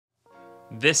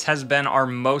This has been our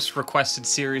most requested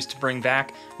series to bring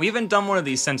back. We haven't done one of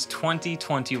these since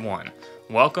 2021.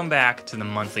 Welcome back to the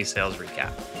monthly sales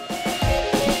recap.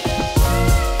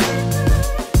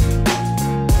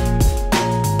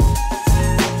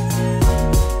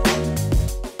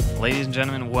 Ladies and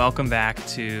gentlemen, welcome back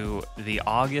to the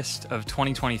August of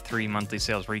 2023 monthly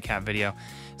sales recap video.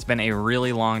 It's been a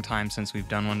really long time since we've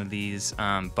done one of these,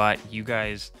 but you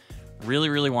guys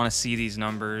really want to see these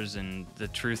numbers, and the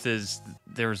truth is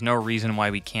there's no reason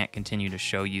why we can't continue to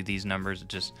show you these numbers. It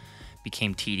just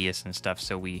became tedious and stuff,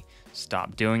 so we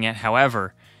stopped doing it.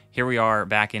 However, here we are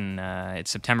back in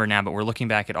it's September now, but we're looking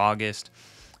back at August,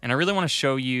 and I really want to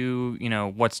show you,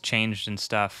 what's changed and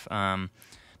stuff.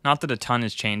 Not that a ton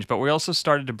has changed, but we also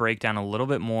started to break down a little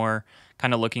bit more,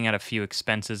 kind of looking at a few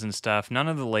expenses and stuff. None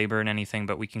of the labor and anything,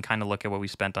 but we can kind of look at what we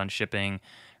spent on shipping,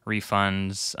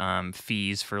 refunds,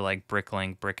 fees for like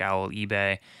BrickLink, BrickOwl,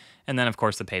 eBay, and then of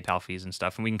course the PayPal fees and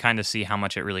stuff. And we can kind of see how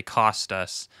much it really cost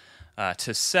us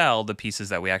to sell the pieces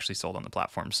that we actually sold on the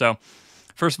platform. So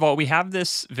first of all, we have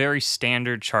this very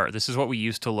standard chart. This is what we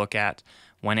used to look at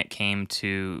when it came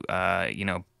to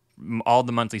all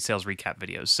the monthly sales recap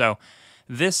videos. So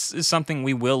this is something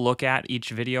we will look at each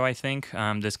video, I think,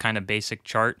 this kind of basic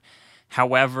chart.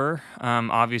 However,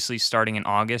 obviously starting in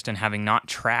August and having not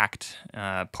tracked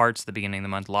parts at the beginning of the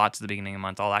month, lots at the beginning of the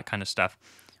month, all that kind of stuff,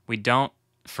 we don't,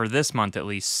 for this month at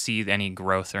least, see any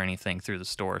growth or anything through the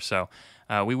store. So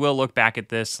we will look back at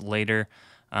this later,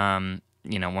 when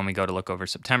we go to look over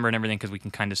September and everything, because we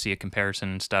can kind of see a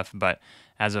comparison and stuff. But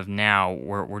as of now,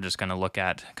 we're just going to look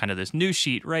at kind of this new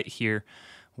sheet right here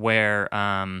where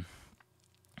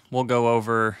we'll go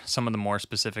over some of the more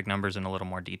specific numbers in a little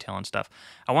more detail and stuff.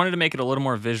 I wanted to make it a little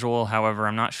more visual. However,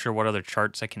 I'm not sure what other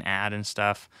charts I can add and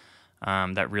stuff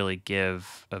that really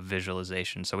give a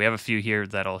visualization. So we have a few here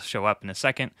that'll show up in a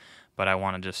second, but I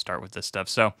want to just start with this stuff.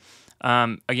 So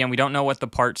again, we don't know what the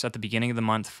parts at the beginning of the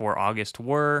month for August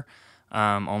were,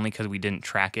 only because we didn't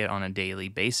track it on a daily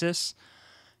basis.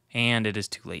 And it is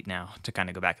too late now to kind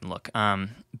of go back and look.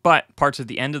 But parts at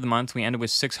the end of the month, we ended with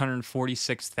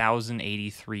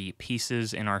 646,083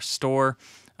 pieces in our store.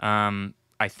 I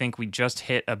think we just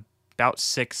hit about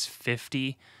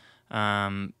 650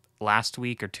 last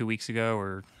week or 2 weeks ago,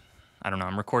 or I don't know.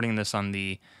 I'm recording this on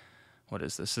the, what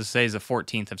is this? This says the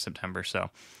 14th of September,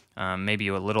 so maybe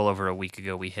a little over a week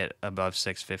ago we hit above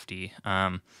 650.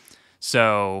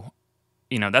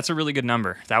 That's a really good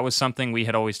number. That was something we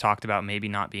had always talked about maybe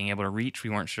not being able to reach. We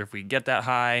weren't sure if we'd get that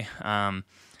high.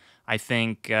 I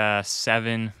think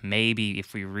 7, maybe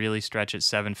if we really stretch it,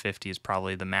 750 is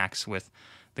probably the max with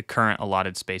the current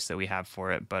allotted space that we have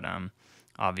for it. But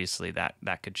obviously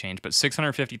that could change. But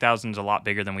 650,000 is a lot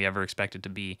bigger than we ever expected to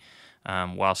be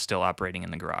while still operating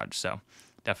in the garage. So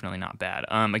definitely not bad.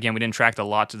 Again, we didn't track the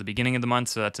lots at the beginning of the month,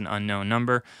 so that's an unknown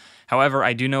number. However,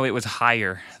 I do know it was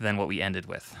higher than what we ended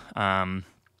with.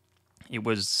 It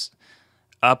was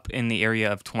up in the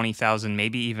area of 20,000,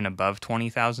 maybe even above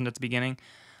 20,000 at the beginning.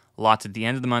 Lots at the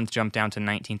end of the month jumped down to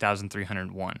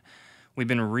 19,301. We've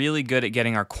been really good at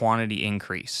getting our quantity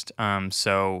increased.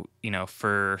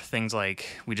 For things like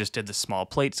we just did the small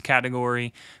plates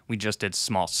category, we just did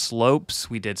small slopes,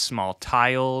 we did small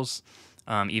tiles,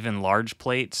 even large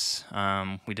plates.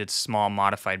 We did small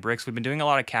modified bricks. We've been doing a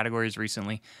lot of categories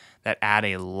recently that add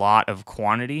a lot of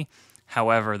quantity.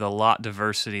 However, the lot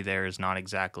diversity there is not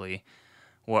exactly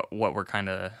what we're kind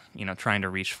of trying to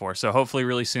reach for. So hopefully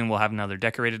really soon we'll have another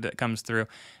decorated that comes through.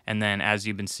 And then as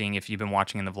you've been seeing, if you've been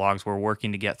watching in the vlogs, we're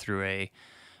working to get through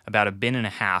about a bin and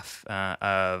a half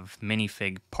of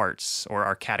minifig parts, or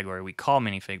our category we call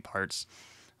minifig parts,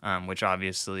 which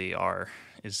obviously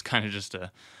is kind of just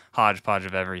a hodgepodge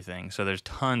of everything. So there's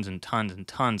tons and tons and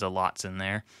tons of lots in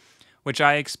there, which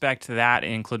I expect that,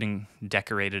 including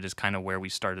decorated, is kind of where we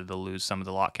started to lose some of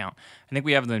the lot count. I think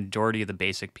we have the majority of the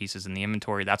basic pieces in the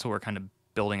inventory. That's what we're kind of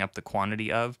building up the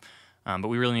quantity of. But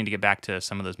we really need to get back to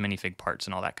some of those minifig parts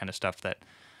and all that kind of stuff that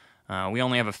we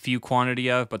only have a few quantity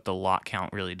of, but the lot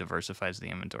count really diversifies the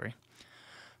inventory.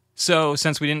 So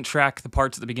since we didn't track the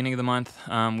parts at the beginning of the month,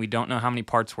 we don't know how many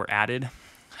parts were added.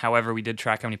 However, we did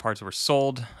track how many parts were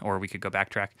sold, or we could go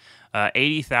backtrack.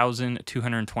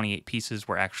 80,228 pieces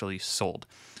were actually sold.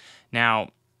 Now,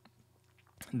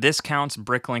 this counts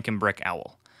BrickLink and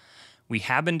BrickOwl. We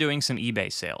have been doing some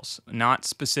eBay sales, not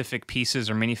specific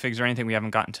pieces or minifigs or anything. We haven't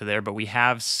gotten to there, but we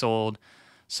have sold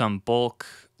some bulk,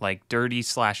 like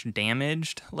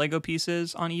dirty/damaged Lego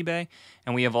pieces on eBay,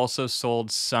 and we have also sold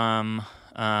some.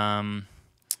 I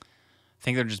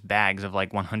think they're just bags of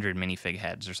like 100 minifig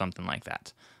heads or something like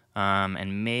that.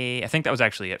 I think that was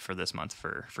actually it for this month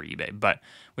for eBay. But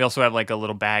we also have like a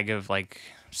little bag of like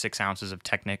 6 ounces of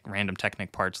random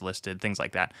Technic parts listed, things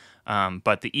like that.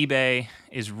 But the eBay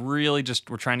is really just,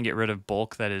 we're trying to get rid of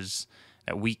bulk that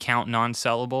we count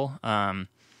non-sellable.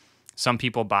 Some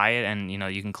people buy it and,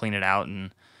 you can clean it out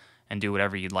and do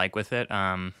whatever you'd like with it.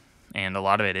 And a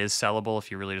lot of it is sellable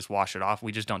if you really just wash it off.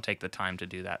 We just don't take the time to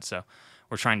do that. So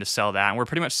we're trying to sell that, and we're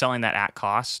pretty much selling that at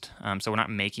cost. So we're not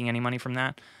making any money from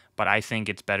that. But I think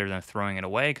it's better than throwing it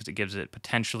away because it gives it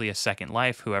potentially a second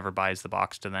life. Whoever buys the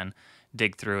box to then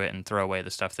dig through it and throw away the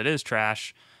stuff that is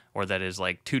trash or that is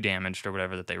like too damaged or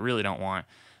whatever that they really don't want.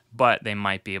 But they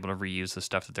might be able to reuse the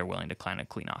stuff that they're willing to kind of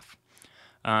clean off.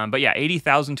 But yeah,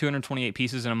 80,228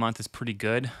 pieces in a month is pretty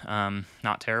good.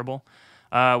 Not terrible.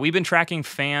 We've been tracking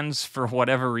fans for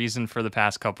whatever reason for the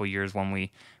past couple years when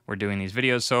we were doing these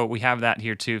videos. So we have that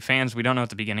here too. Fans, we don't know at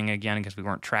the beginning again because we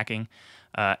weren't tracking.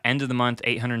 End of the month,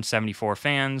 874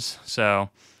 fans. So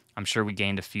I'm sure we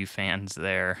gained a few fans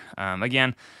there.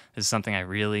 Again, this is something I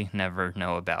really never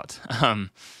know about.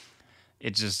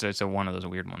 It's one of those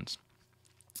weird ones.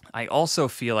 I also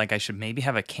feel like I should maybe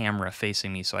have a camera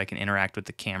facing me so I can interact with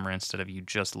the camera instead of you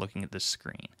just looking at the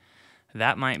screen.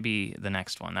 That might be the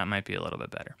next one. That might be a little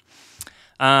bit better.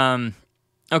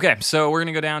 Okay, so we're going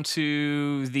to go down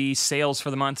to the sales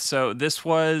for the month. So this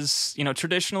was,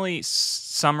 traditionally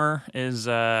summer is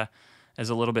a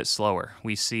little bit slower.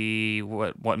 We see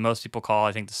what most people call,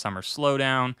 I think, the summer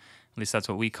slowdown. At least that's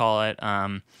what we call it.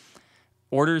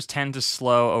 Orders tend to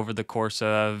slow over the course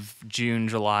of June,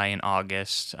 July, and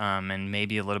August, and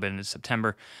maybe a little bit into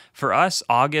September. For us,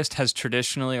 August has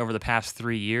traditionally, over the past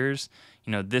 3 years,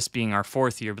 this being our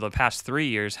 4th year, but the past 3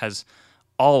 years has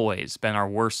always been our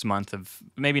worst month of,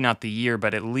 maybe not the year,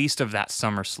 but at least of that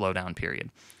summer slowdown period.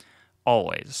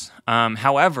 Always.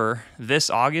 However, this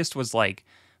August was like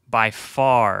by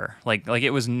far, like it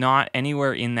was not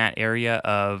anywhere in that area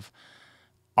of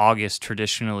August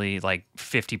traditionally like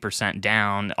 50%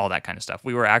 down, all that kind of stuff.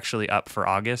 We were actually up for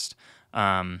August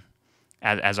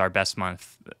as our best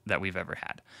month that we've ever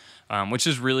had, which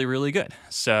is really, really good.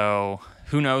 So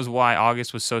who knows why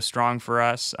August was so strong for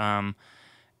us. It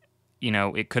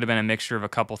could have been a mixture of a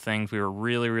couple things. We were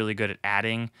really, really good at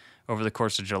adding over the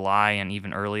course of July and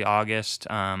even early August.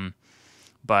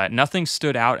 But nothing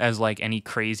stood out as like any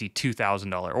crazy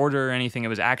 $2,000 order or anything. It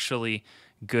was actually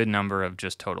good number of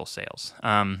just total sales.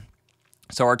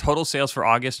 So our total sales for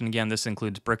August, and again, this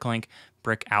includes BrickLink,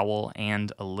 BrickOwl,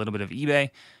 and a little bit of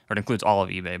eBay, or it includes all of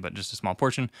eBay, but just a small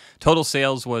portion. Total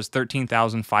sales was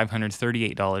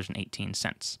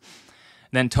 $13,538.18.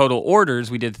 Then total orders,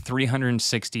 we did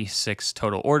 366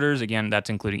 total orders. Again, that's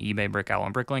including eBay, BrickOwl,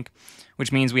 and BrickLink,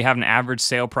 which means we have an average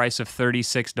sale price of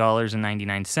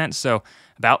 $36.99. So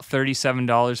about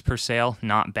 $37 per sale.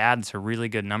 Not bad. It's a really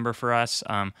good number for us.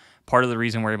 Part of the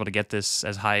reason we're able to get this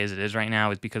as high as it is right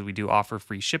now is because we do offer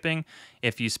free shipping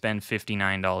if you spend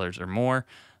 $59 or more.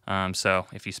 So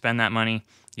if you spend that money,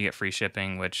 you get free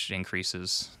shipping, which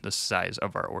increases the size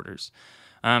of our orders.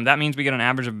 That means we get an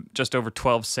average of just over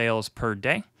 12 sales per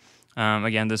day.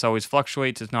 Again, this always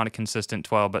fluctuates. It's not a consistent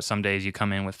 12, but some days you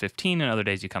come in with 15 and other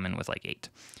days you come in with like 8.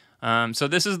 So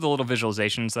this is the little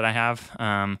visualizations that I have.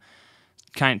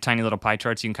 Kind of tiny little pie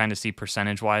charts. You can kind of see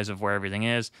percentage-wise of where everything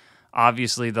is.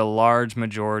 Obviously, the large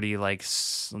majority, like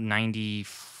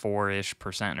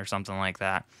 94-ish% or something like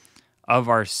that, of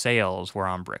our sales were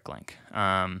on BrickLink.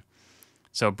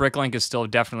 So BrickLink is still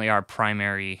definitely our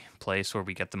primary place where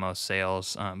we get the most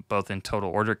sales, both in total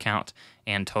order count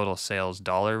and total sales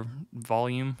dollar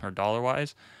volume or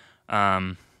dollar-wise.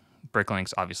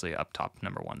 BrickLink's obviously up top,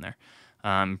 number one there.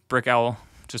 BrickOwl,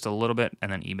 just a little bit,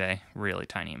 and then eBay, really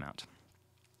tiny amount.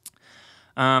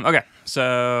 Okay,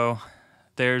 so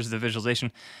there's the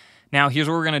visualization. Now, here's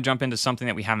where we're going to jump into something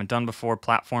that we haven't done before: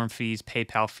 platform fees,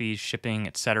 PayPal fees, shipping,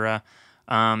 etc.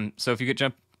 So if you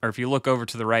look over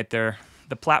to the right there,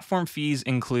 the platform fees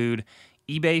include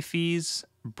eBay fees,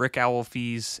 BrickOwl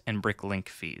fees, and BrickLink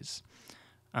fees.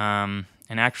 And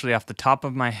actually, off the top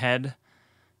of my head,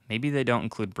 maybe they don't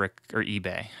include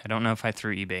eBay. I don't know if I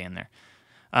threw eBay in there.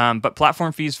 But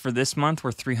platform fees for this month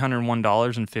were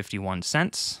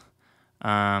 $301.51.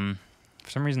 For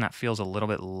some reason, that feels a little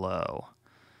bit low.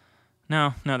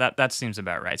 No, that seems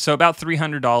about right. So about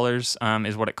 $300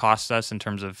 is what it costs us in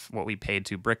terms of what we paid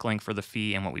to BrickLink for the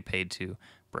fee and what we paid to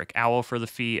BrickOwl for the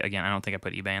fee. Again, I don't think I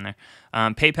put eBay in there.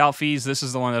 PayPal fees, this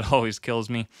is the one that always kills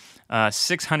me.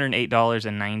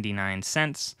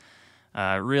 $608.99.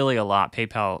 Really a lot.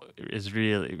 PayPal is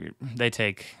they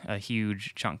take a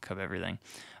huge chunk of everything.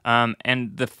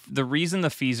 And the reason the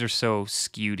fees are so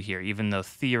skewed here, even though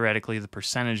theoretically the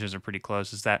percentages are pretty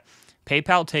close, is that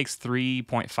PayPal takes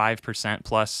 3.5%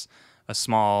 plus a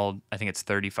small, I think it's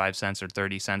 35 cents or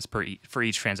 30 cents for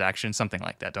each transaction, something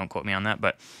like that. Don't quote me on that,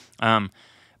 but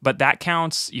that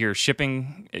counts your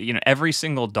shipping, every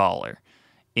single dollar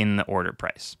in the order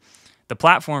price. The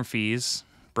platform fees,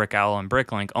 BrickOwl and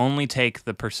BrickLink, only take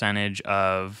the percentage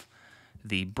of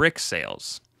the brick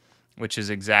sales, which is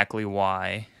exactly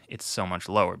why it's so much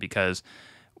lower, because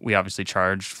we obviously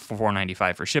charge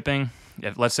 $4.95 for shipping.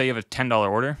 Let's say you have a $10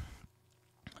 order,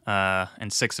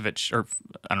 and 6 of it, or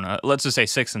I don't know, let's just say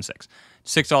 6 and 6.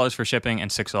 $6 for shipping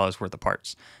and $6 worth of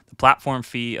parts. The platform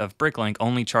fee of BrickLink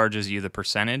only charges you the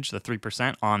percentage, the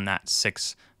 3%, on that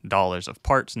 $6 of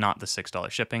parts, not the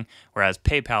 $6 shipping, whereas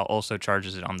PayPal also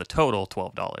charges it on the total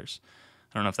 $12.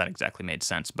 I don't know if that exactly made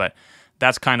sense, but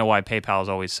that's kind of why PayPal is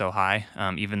always so high,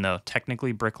 even though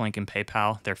technically BrickLink and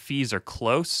PayPal, their fees are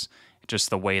close, just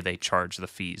the way they charge the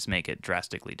fees make it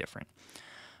drastically different.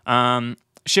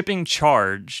 Shipping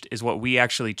charged is what we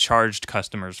actually charged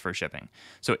customers for shipping.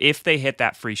 So if they hit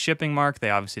that free shipping mark,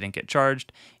 they obviously didn't get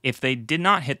charged. If they did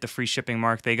not hit the free shipping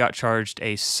mark, they got charged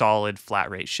a solid flat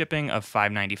rate shipping of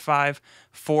 $5.95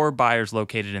 for buyers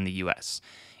located in the US.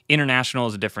 International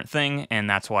is a different thing, and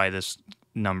that's why this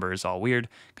number is all weird,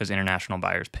 because international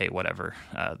buyers pay whatever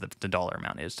the dollar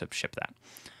amount is to ship that.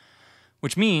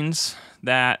 Which means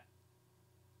that,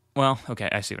 well, okay,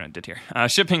 I see what I did here.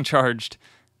 Shipping charged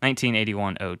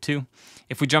 $19.81.02.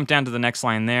 If we jump down to the next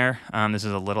line there, this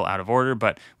is a little out of order,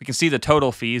 but we can see the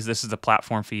total fees. This is the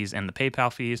platform fees and the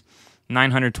PayPal fees,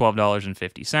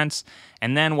 $912.50.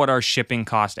 And then what our shipping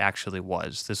cost actually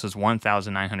was. This was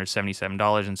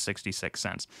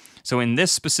 $1,977.66. So in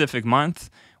this specific month,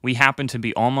 we happen to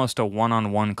be almost a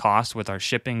one-on-one cost with our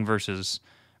shipping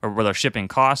with our shipping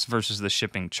costs versus the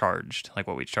shipping charged, like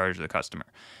what we charge the customer.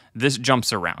 This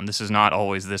jumps around. This is not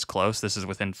always this close. This is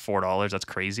within $4. That's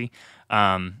crazy.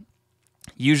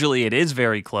 Usually it is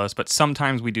very close, but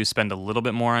sometimes we do spend a little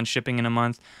bit more on shipping in a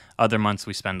month. Other months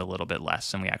we spend a little bit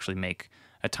less, and we actually make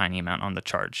a tiny amount on the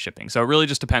charge shipping. So it really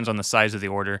just depends on the size of the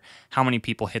order, how many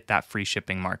people hit that free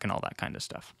shipping mark, and all that kind of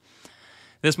stuff.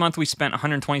 This month we spent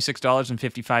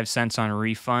 $126.55 on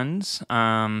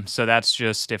refunds. So that's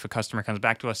just if a customer comes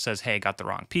back to us, says, hey, got the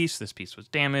wrong piece, this piece was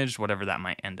damaged, whatever that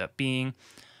might end up being.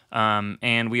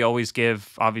 And we always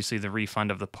give, obviously, the refund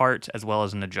of the part as well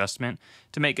as an adjustment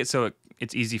to make it so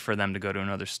it's easy for them to go to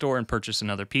another store and purchase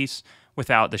another piece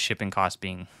without the shipping cost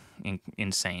being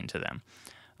insane to them.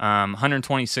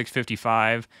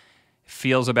 $126.55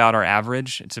 feels about our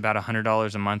average. It's about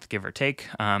 $100 a month, give or take.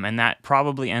 And that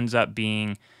probably ends up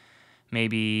being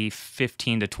maybe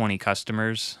 15 to 20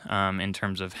 customers in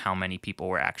terms of how many people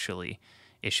we're actually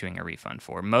issuing a refund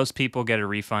for. Most people get a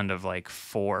refund of like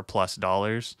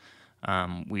 $4+.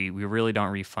 We really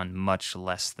don't refund much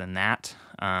less than that.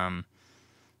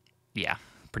 Yeah,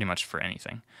 pretty much for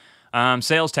anything.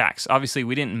 Sales tax. Obviously,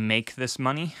 we didn't make this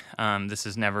money. This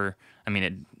is never, I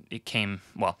mean, it came,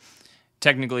 well,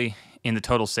 technically in the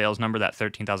total sales number, that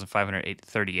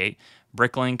 $13,538,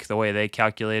 BrickLink, the way they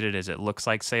calculate it is it looks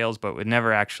like sales, but we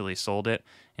never actually sold it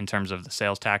in terms of the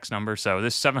sales tax number. So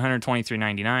this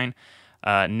 $723.99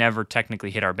 never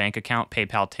technically hit our bank account.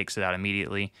 PayPal takes it out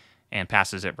immediately and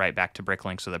passes it right back to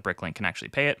BrickLink so that BrickLink can actually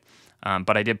pay it.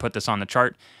 But I did put this on the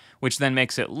chart, which then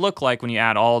makes it look like when you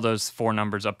add all those four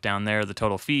numbers up down there, the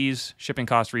total fees, shipping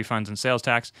costs, refunds, and sales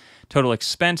tax, total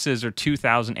expenses are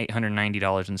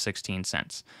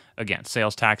 $2,890.16. Again,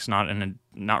 sales tax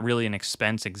not really an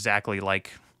expense exactly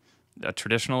like a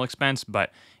traditional expense,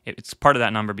 but it's part of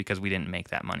that number because we didn't make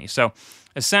that money. So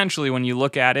essentially, when you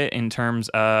look at it in terms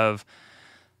of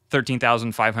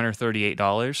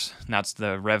 $13,538, that's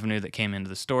the revenue that came into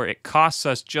the store, it costs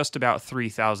us just about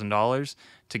 $3,000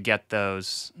 to get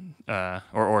those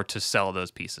or to sell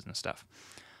those pieces and stuff.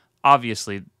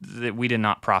 Obviously, we did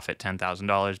not profit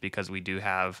 $10,000 because we do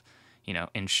have,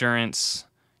 insurance,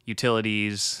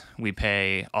 utilities, we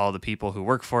pay all the people who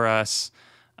work for us.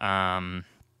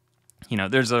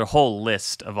 There's a whole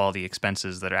list of all the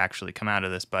expenses that are actually come out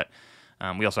of this, but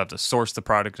we also have to source the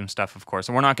product and stuff, of course.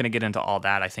 And we're not going to get into all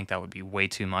that. I think that would be way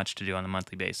too much to do on a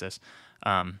monthly basis.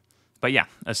 But yeah,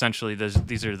 essentially,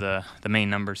 these are the main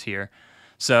numbers here.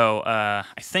 So I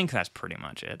think that's pretty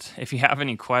much it. If you have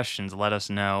any questions, let us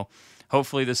know.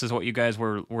 Hopefully this is what you guys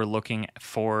were looking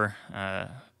for,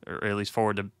 or at least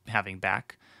forward to having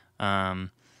back. So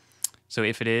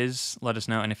if it is, let us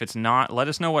know. And if it's not, let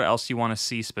us know what else you want to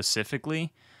see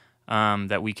specifically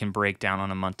that we can break down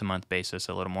on a month-to-month basis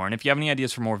a little more. And if you have any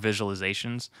ideas for more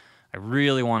visualizations, I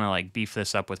really want to beef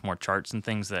this up with more charts and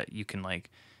things that you can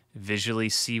visually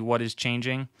see what is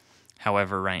changing.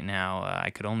 However, right now, I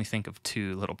could only think of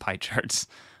 2 little pie charts.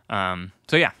 So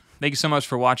yeah, thank you so much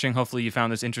for watching. Hopefully you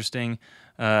found this interesting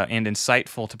and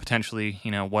insightful to potentially,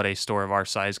 what a store of our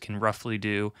size can roughly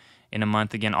do in a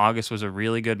month. Again, August was a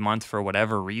really good month for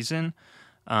whatever reason.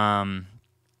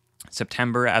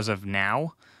 September, as of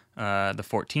now, the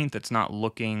 14th, it's not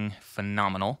looking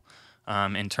phenomenal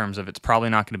in terms of it's probably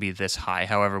not going to be this high.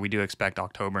 However, we do expect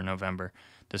October, November,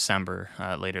 December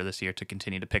later this year to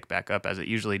continue to pick back up as it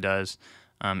usually does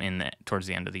towards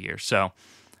the end of the year. So,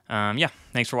 yeah,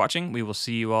 thanks for watching. We will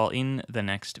see you all in the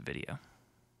next video.